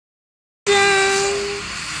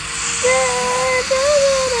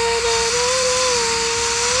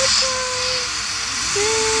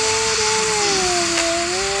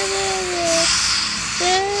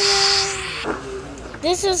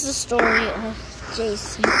This is the story of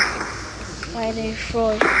Jason Friday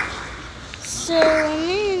 4th. So a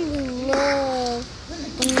man who loved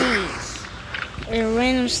grenades or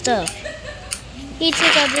random stuff. He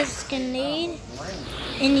took out this grenade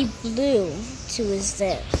and he blew to his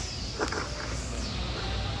death.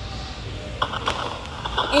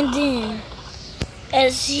 And then,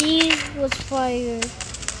 as he was fired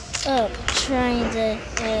up trying to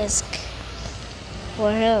ask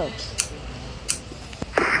for help,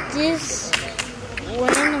 this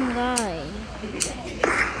random guy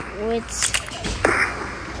with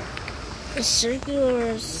a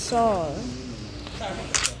circular saw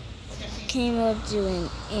came up to him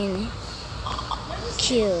and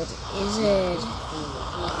killed his head.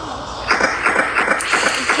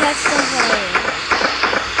 He catched on fire.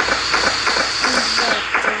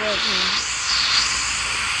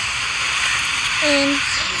 And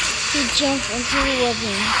he jumped into the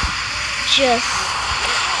weapon just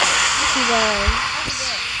to die.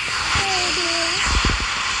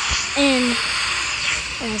 And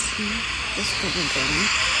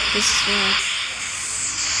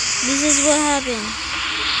this is what happened.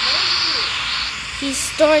 He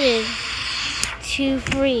started to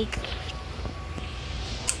freak.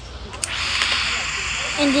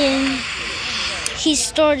 And then he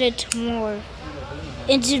started to morph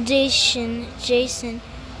into Jason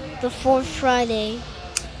the 4th Friday.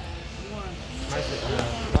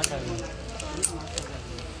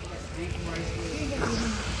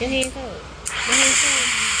 No.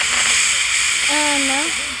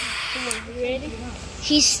 Come on, you ready?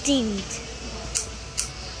 He steamed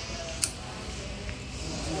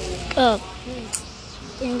up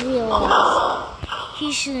and realized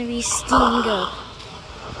he shouldn't be steaming up.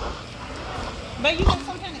 But you got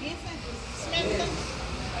some kind of incense smell?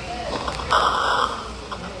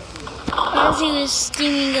 As he was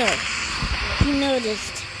steaming up, he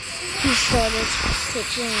noticed he started to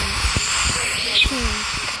change.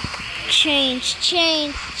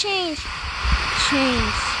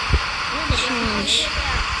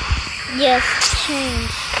 Yes,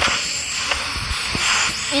 change.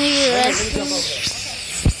 And if you're asking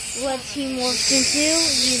what he morphed into,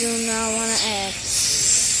 you do not want to ask.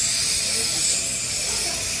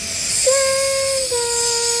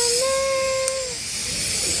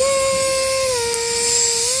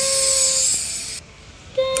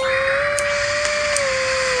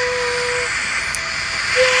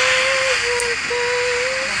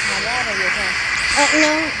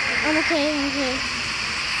 No, I'm okay.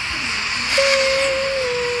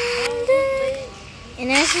 And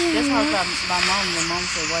as he That's how my mom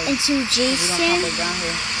said, wait. into Jason,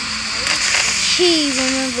 he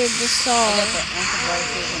remembered the saw.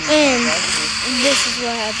 And this is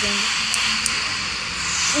what happened.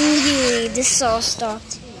 Immediately, the saw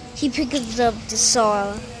stopped. He picked up the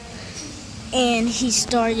saw and he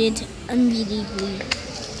started immediately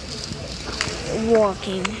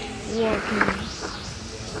walking.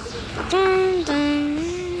 Dun, dun,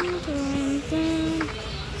 dun, dun.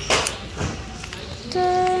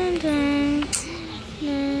 Dun, dun,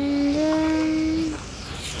 dun, dun.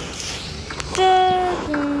 Dun,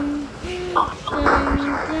 dun,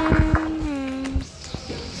 dun,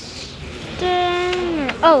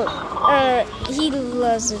 dun. Oh, he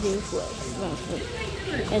loves to do flip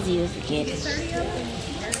as he was a kid.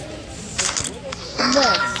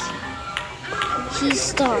 But he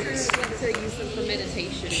stopped.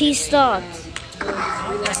 He stopped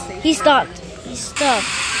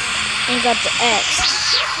and got the axe.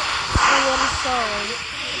 And what he saw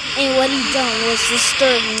and what he done was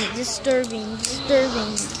disturbing.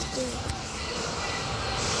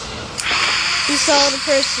 He saw the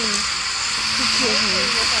person who killed him.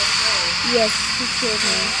 Yes, he killed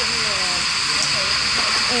him.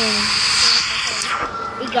 And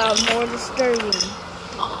it got more disturbing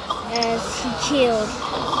as he killed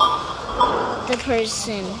the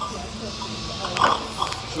person.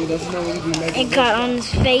 It got on his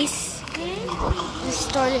face. It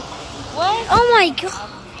started. What? Oh my god!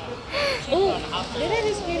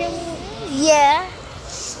 Yeah.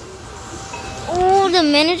 Oh, the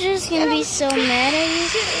manager's gonna be so mad at you.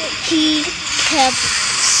 He kept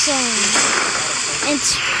sewing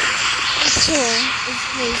until his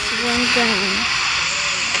face went down.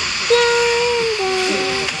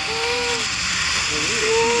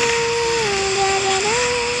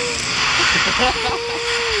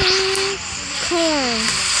 Corn.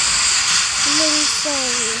 Really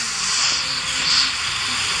sorry.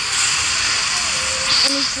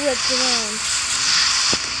 And he flipped around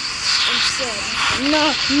and said,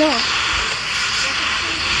 no.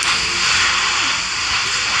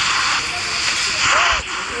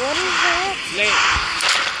 What is that?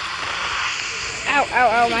 Ow, ow,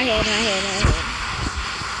 ow, my head.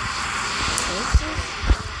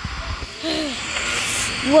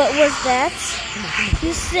 What was that?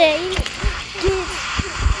 You say,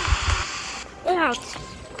 get out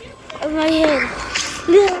of my head.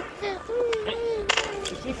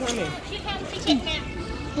 Is she coming?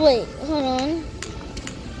 Wait, hold on.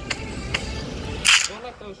 Don't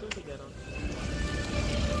let those shoes get on.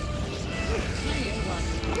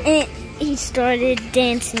 And he started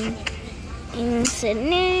dancing and said,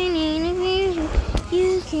 no,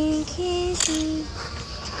 you can kiss me.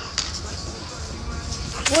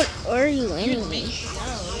 What are you anyway?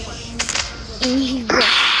 And he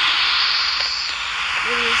rushed.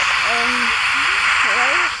 Hello?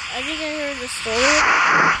 I think I heard the story.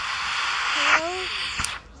 Hello?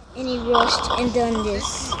 And he rushed and done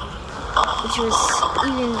this, which was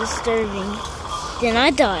even disturbing. Then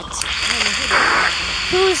I thought,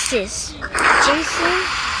 who is this? Jason?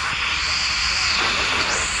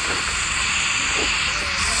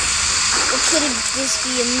 Or could this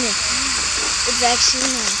be a myth? It's actually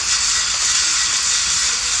not.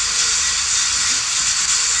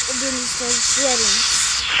 And then he started sweating.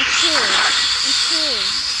 Until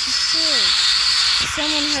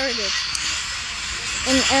someone heard it.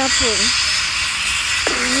 An apple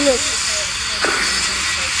looked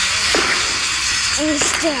and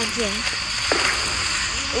stabbed him,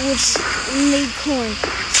 which made corn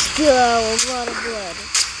spill out a lot of blood.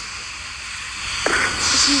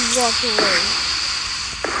 He walked away.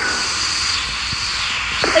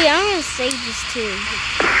 Oh yeah, I'm gonna save this too.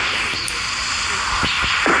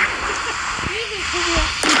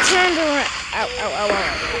 He turned around.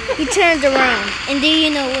 He turned around, and do you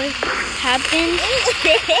know what happened?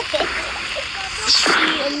 She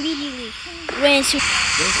immediately ran to,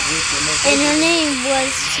 and her name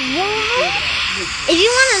was. If you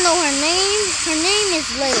want to know her name is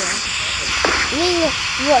Layla. Layla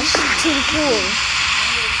rushed to the pool,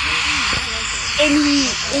 and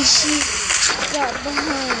she got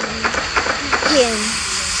behind him,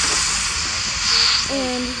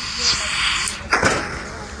 and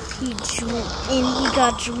he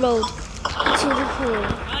got rowed to the pool,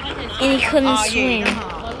 and he couldn't swim.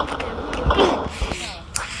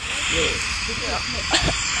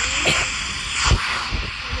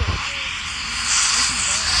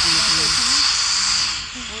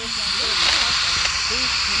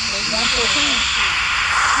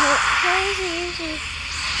 How is he usually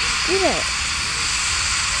do that?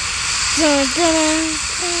 No.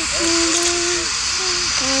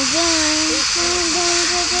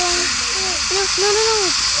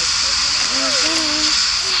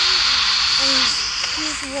 And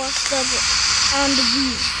he's washed up on the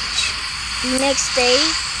beach. The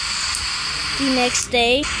next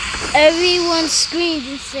day, everyone screamed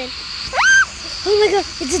and said, "Oh my God,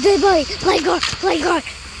 it's a dead body! My God!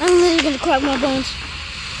 I'm literally gonna crack my bones.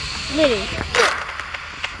 Literally."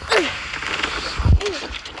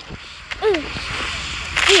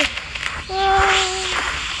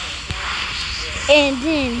 And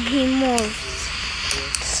then he morphed.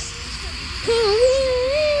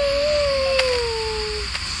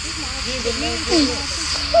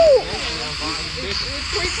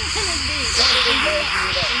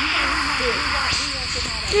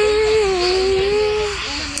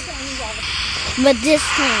 But this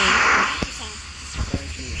time.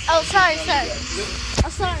 Oh, sorry. Oh,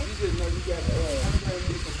 sorry.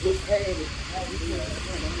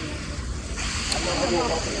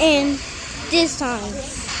 And this time,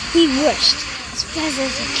 he rushed as fast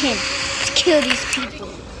as he can to kill these people.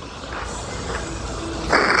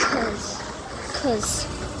 Cause.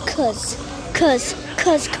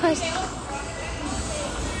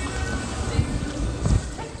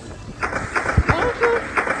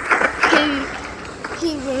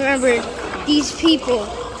 He remembered these people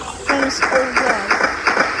from his old life.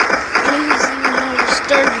 And it was even more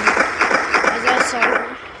disturbing as I saw him.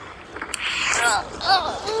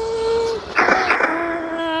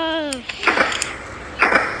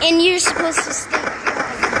 And you're supposed to stay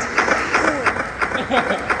quiet.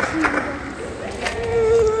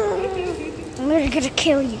 I'm really gonna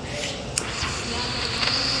kill you.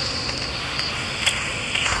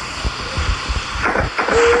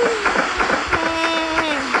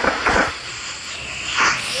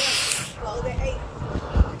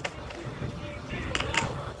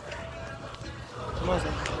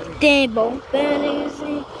 Damn, both bellies.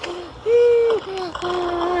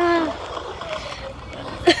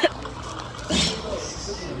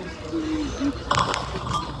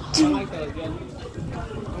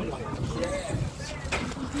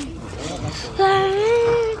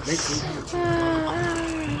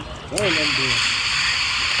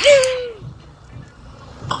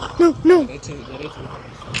 no. They too.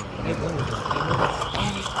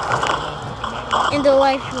 In the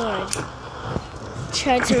lifeguard.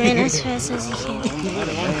 Try to run as fast as he can.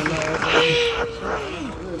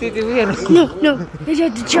 No. I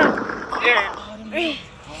had to jump.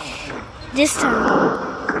 This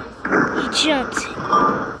time, he jumped.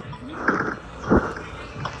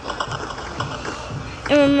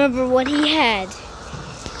 And remember what he had.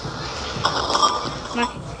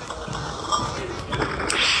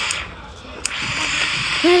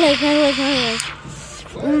 My leg. And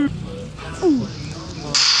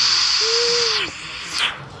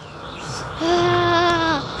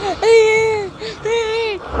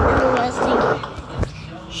the last thing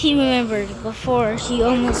he remembered before he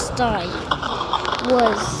almost died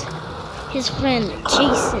was his friend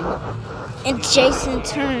Jason. And Jason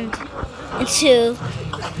turned into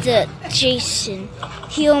the Jason.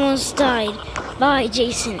 He almost died by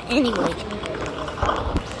Jason anyway.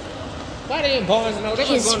 Why they in bars and all? They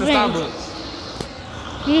His was going to friend. Starbucks.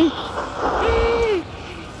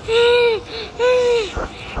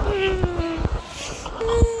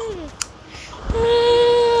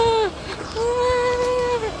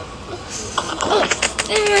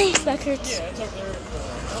 My back hurts.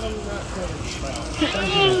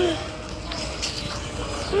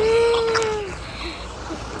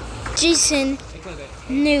 Jason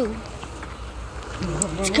knew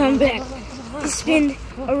to come back. He spun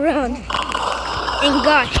around and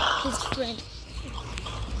got his friend.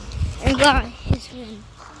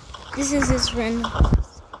 This is his friend.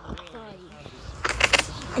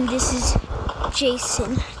 And this is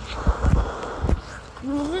Jason.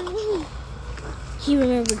 He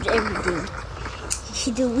remembered everything.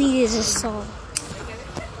 He deleted his song.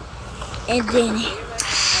 And then...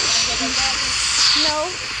 No.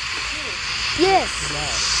 Yes.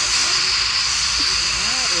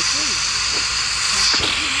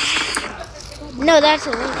 No, that's a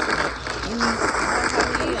waste.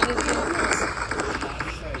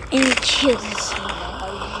 And he killed himself.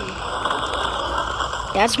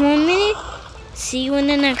 That's 1 minute. See you in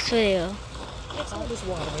the next video. That's all this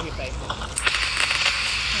water on your face.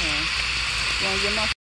 Yeah.